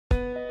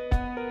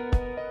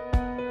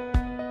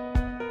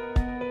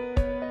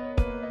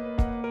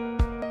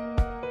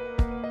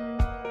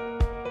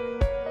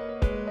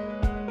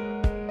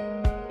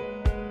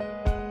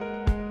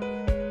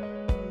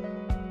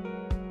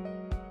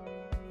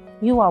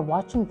You are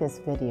watching this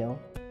video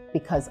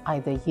because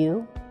either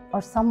you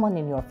or someone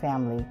in your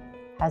family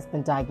has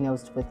been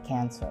diagnosed with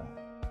cancer.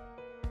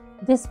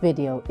 This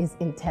video is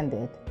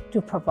intended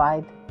to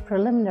provide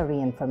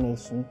preliminary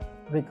information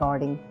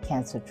regarding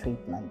cancer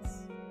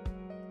treatments.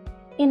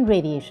 In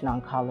radiation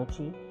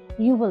oncology,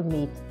 you will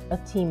meet a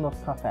team of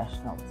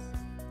professionals,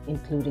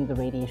 including the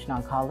radiation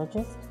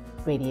oncologist,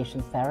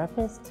 radiation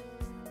therapist,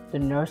 the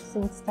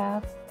nursing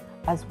staff,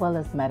 as well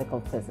as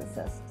medical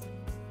physicists.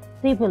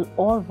 They will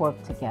all work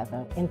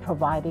together in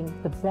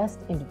providing the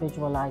best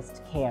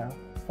individualized care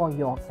for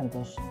your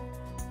condition.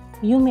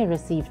 You may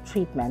receive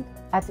treatment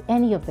at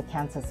any of the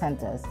cancer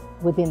centers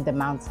within the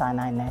Mount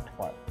Sinai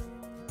network.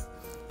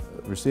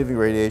 Receiving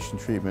radiation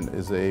treatment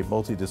is a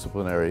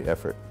multidisciplinary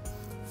effort,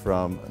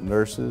 from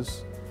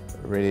nurses,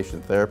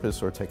 radiation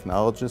therapists or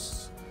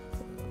technologists,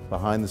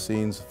 behind the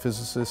scenes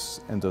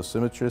physicists and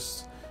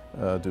dosimetrists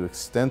do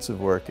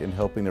extensive work in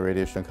helping the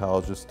radiation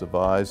oncologist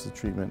devise the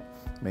treatment,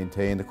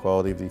 maintain the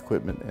quality of the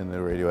equipment and the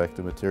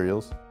radioactive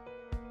materials.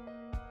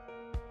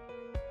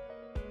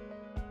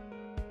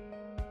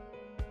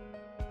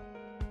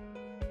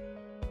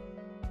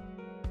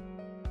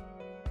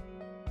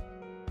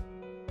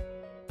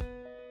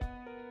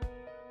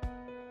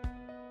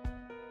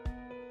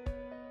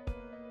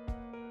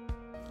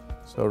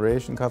 So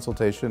radiation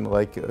consultation,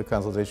 like a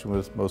consultation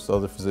with most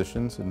other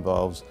physicians,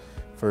 involves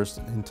first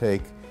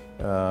intake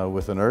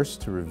with a nurse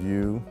to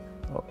review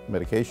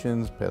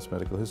medications, past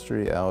medical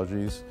history,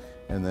 allergies,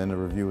 and then a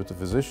review with the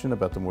physician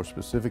about the more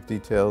specific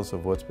details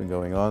of what's been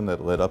going on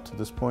that led up to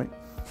this point,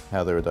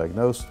 how they were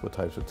diagnosed, what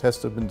types of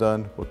tests have been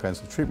done, what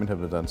kinds of treatment have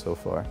been done so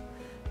far.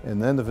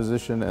 And then the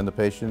physician and the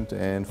patient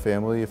and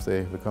family, if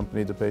they have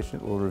accompanied the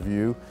patient, will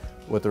review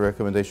what the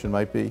recommendation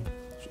might be.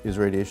 Is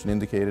radiation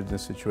indicated in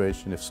this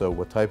situation? If so,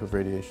 what type of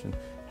radiation?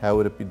 How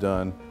would it be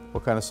done?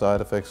 What kind of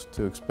side effects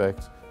to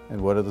expect?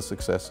 And what are the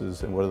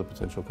successes and what are the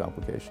potential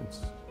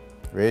complications?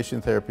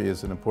 Radiation therapy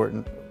is an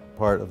important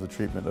part of the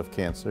treatment of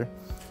cancer.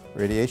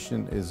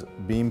 Radiation is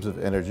beams of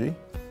energy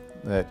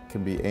that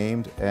can be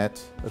aimed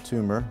at a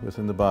tumor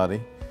within the body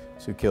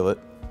to kill it.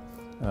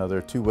 There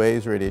are two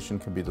ways radiation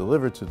can be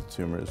delivered to the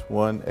tumors.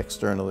 One,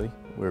 externally,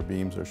 where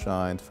beams are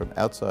shined from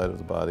outside of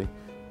the body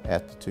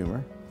at the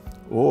tumor,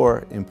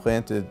 or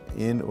implanted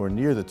in or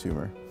near the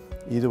tumor.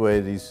 Either way,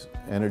 these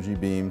energy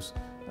beams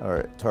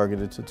are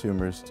targeted to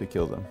tumors to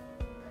kill them.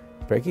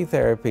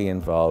 Brachytherapy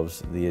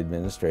involves the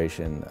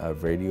administration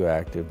of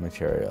radioactive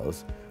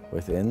materials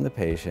within the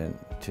patient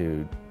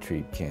to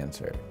treat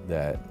cancer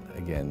that,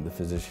 again, the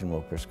physician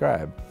will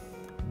prescribe.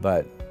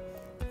 But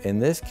in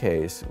this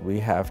case, we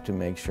have to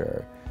make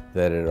sure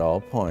that at all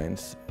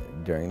points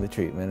during the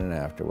treatment and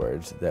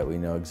afterwards that we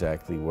know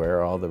exactly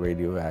where all the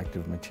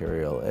radioactive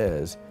material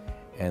is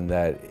and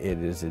that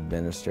it is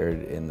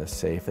administered in the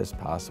safest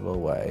possible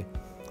way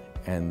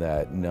and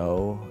that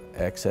no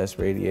excess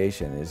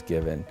radiation is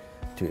given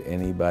to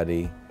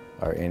anybody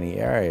or any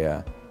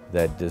area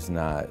that is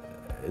not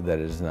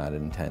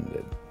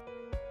intended.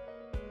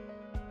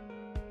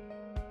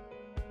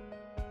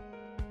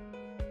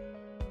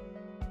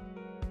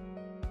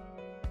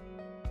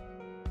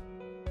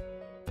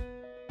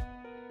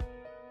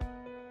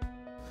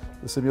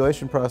 The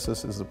simulation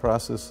process is the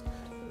process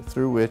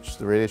through which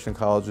the radiation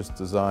oncologist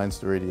designs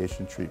the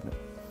radiation treatment.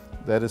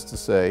 That is to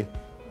say,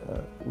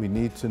 we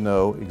need to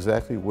know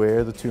exactly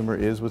where the tumor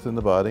is within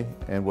the body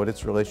and what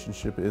its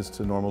relationship is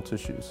to normal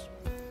tissues.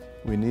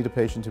 We need a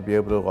patient to be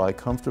able to lie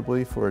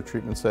comfortably for a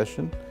treatment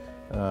session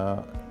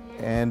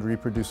and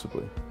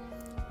reproducibly.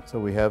 So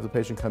we have the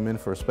patient come in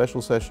for a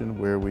special session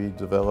where we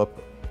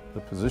develop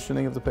the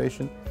positioning of the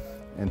patient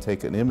and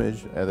take an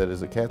image, that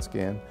is a CAT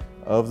scan,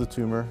 of the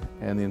tumor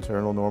and the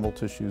internal normal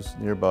tissues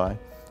nearby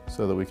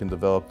so that we can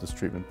develop this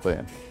treatment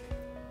plan.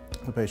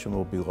 The patient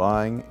will be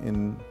lying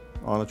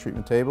on a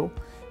treatment table.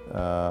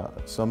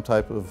 Some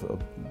type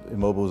of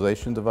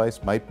immobilization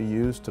device might be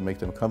used to make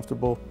them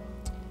comfortable.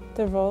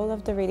 The role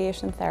of the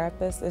radiation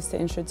therapist is to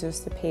introduce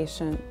the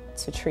patient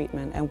to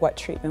treatment and what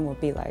treatment will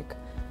be like.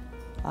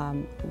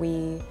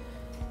 We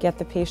get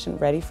the patient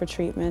ready for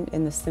treatment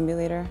in the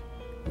simulator.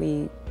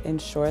 We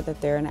ensure that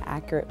they're in an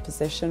accurate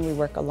position. We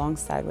work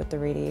alongside with the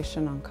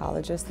radiation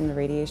oncologist and the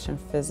radiation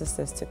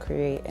physicist to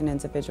create an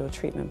individual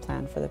treatment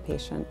plan for the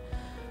patient.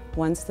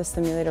 Once the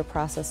simulator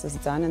process is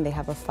done and they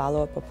have a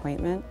follow-up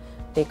appointment,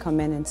 they come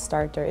in and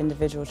start their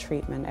individual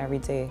treatment every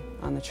day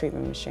on the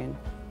treatment machine.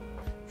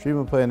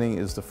 Treatment planning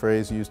is the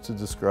phrase used to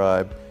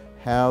describe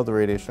how the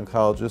radiation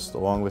oncologist,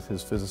 along with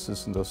his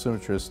physicist and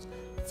dosimetrist,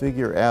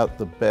 figure out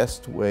the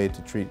best way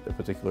to treat a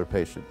particular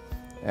patient.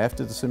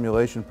 After the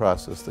simulation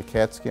process, the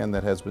CAT scan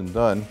that has been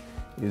done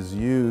is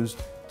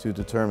used to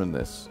determine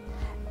this.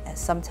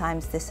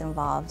 Sometimes this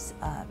involves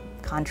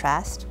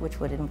contrast, which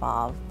would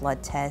involve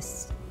blood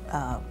tests,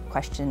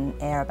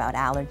 questionnaire about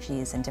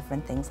allergies and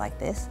different things like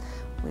this.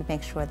 We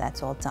make sure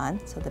that's all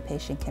done so the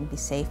patient can be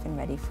safe and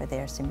ready for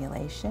their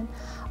simulation.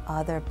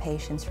 Other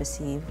patients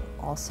receive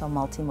also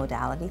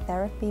multimodality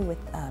therapy with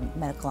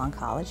medical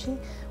oncology,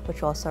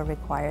 which also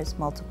requires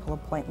multiple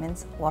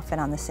appointments, often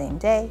on the same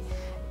day,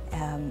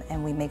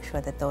 and we make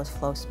sure that those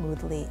flow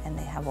smoothly and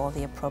they have all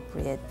the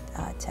appropriate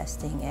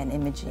testing and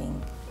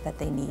imaging that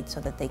they need so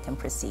that they can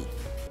proceed.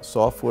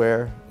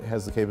 Software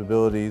has the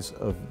capabilities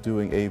of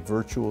doing a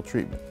virtual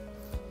treatment.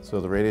 So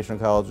the radiation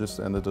oncologist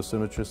and the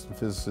dosimetrist and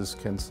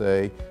physicist can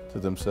say to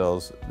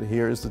themselves,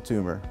 here is the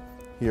tumor,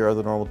 here are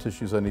the normal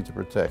tissues I need to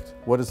protect.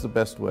 What is the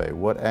best way?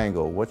 What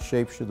angle? What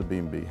shape should the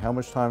beam be? How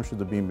much time should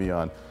the beam be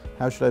on?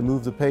 How should I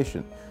move the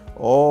patient?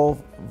 All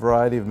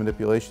variety of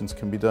manipulations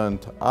can be done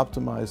to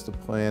optimize the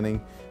planning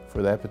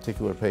for that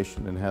particular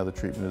patient and how the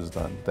treatment is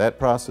done. That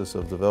process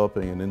of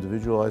developing an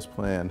individualized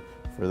plan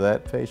for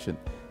that patient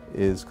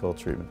is called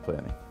treatment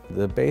planning.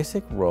 The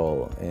basic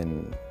role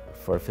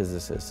for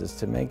physicists is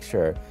to make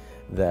sure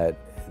that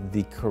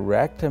the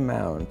correct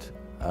amount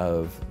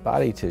of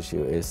body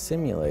tissue is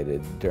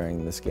simulated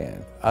during the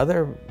scan.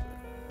 Other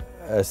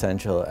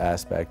essential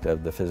aspect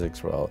of the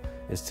physics role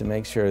is to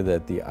make sure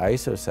that the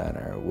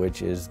isocenter,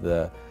 which is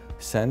the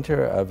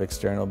center of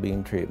external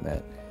beam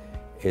treatment,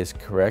 is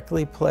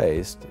correctly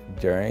placed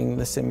during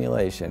the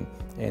simulation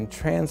and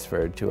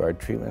transferred to our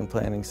treatment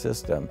planning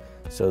system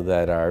so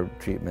that our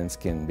treatments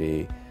can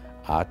be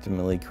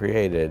optimally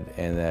created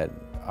and that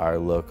our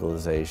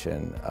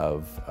localization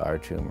of our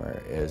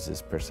tumor is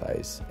as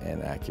precise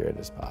and accurate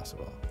as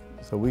possible.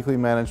 So weekly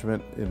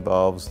management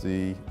involves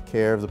the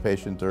care of the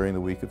patient during the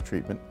week of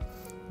treatment.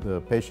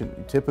 The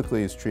patient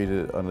typically is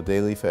treated on a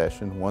daily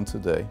fashion, once a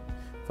day,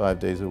 5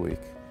 days a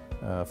week,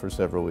 for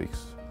several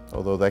weeks,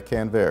 although that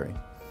can vary.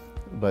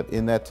 But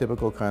in that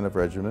typical kind of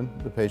regimen,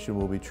 the patient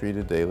will be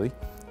treated daily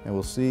and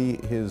will see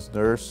his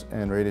nurse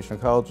and radiation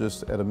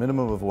oncologist at a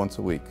minimum of once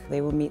a week.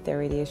 They will meet their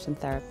radiation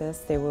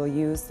therapist. They will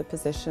use the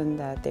position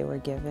that they were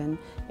given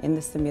in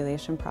the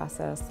simulation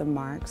process. The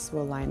marks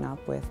will line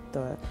up with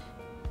the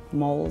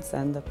molds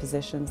and the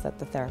positions that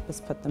the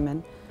therapist put them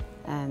in,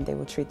 and they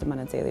will treat them on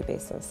a daily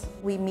basis.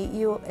 We meet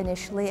you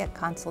initially at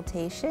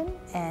consultation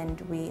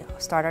and we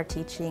start our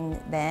teaching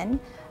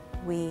then.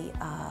 We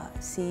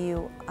see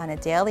you on a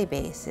daily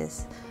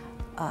basis.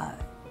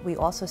 We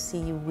also see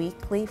you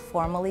weekly,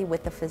 formally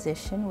with the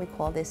physician. We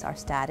call this our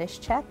status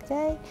check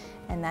day,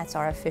 and that's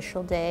our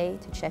official day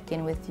to check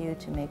in with you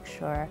to make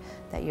sure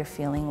that you're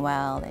feeling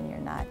well and you're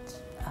not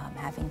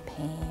having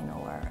pain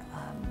or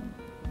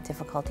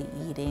difficulty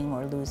eating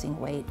or losing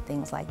weight,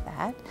 things like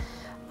that.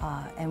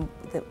 And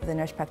the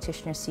nurse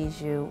practitioner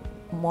sees you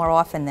more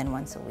often than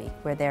once a week.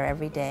 We're there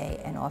every day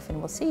and often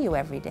we'll see you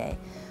every day,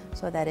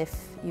 so that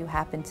if you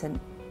happen to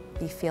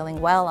be feeling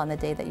well on the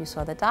day that you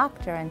saw the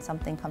doctor and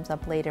something comes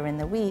up later in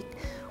the week,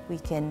 you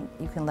can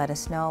let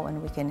us know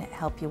and we can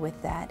help you with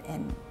that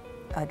and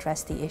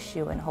address the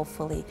issue and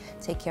hopefully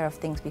take care of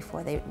things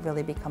before they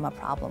really become a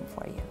problem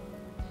for you.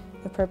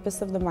 The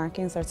purpose of the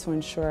markings are to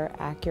ensure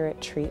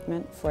accurate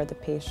treatment for the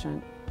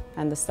patient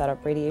and the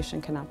setup.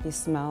 Radiation cannot be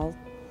smelled,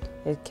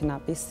 it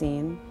cannot be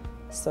seen,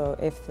 so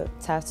if the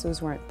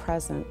tattoos weren't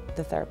present,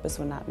 the therapist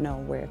would not know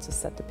where to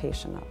set the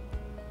patient up.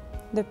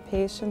 The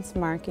patient's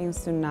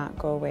markings do not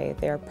go away.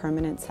 They are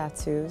permanent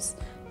tattoos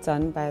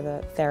done by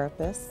the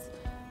therapist.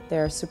 They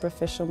are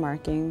superficial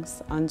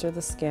markings under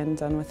the skin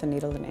done with a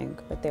needle and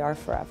ink, but they are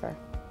forever.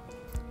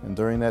 And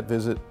during that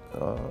visit,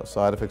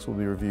 side effects will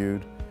be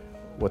reviewed.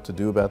 What to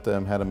do about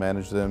them, how to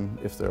manage them,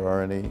 if there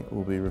are any,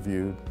 will be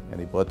reviewed.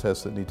 Any blood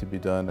tests that need to be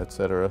done,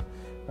 etc.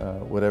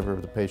 Whatever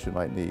the patient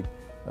might need.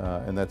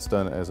 And that's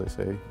done, as I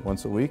say,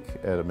 once a week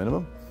at a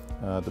minimum,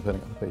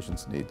 depending on the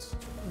patient's needs.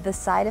 The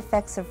side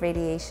effects of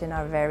radiation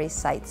are very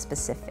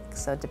site-specific,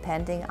 so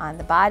depending on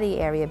the body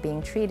area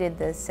being treated,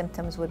 the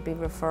symptoms would be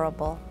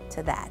referable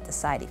to that, the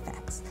side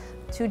effects.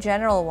 Two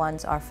general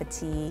ones are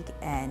fatigue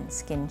and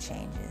skin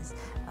changes.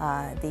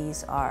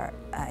 These are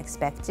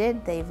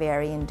expected. They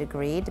vary in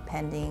degree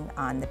depending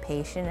on the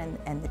patient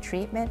and the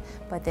treatment,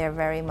 but they're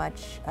very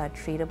much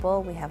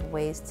treatable. We have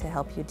ways to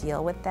help you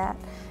deal with that,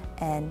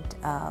 and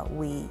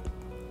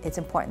it's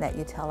important that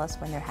you tell us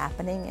when they're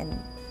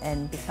happening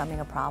and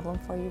becoming a problem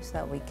for you so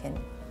that we can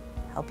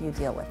help you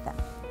deal with them.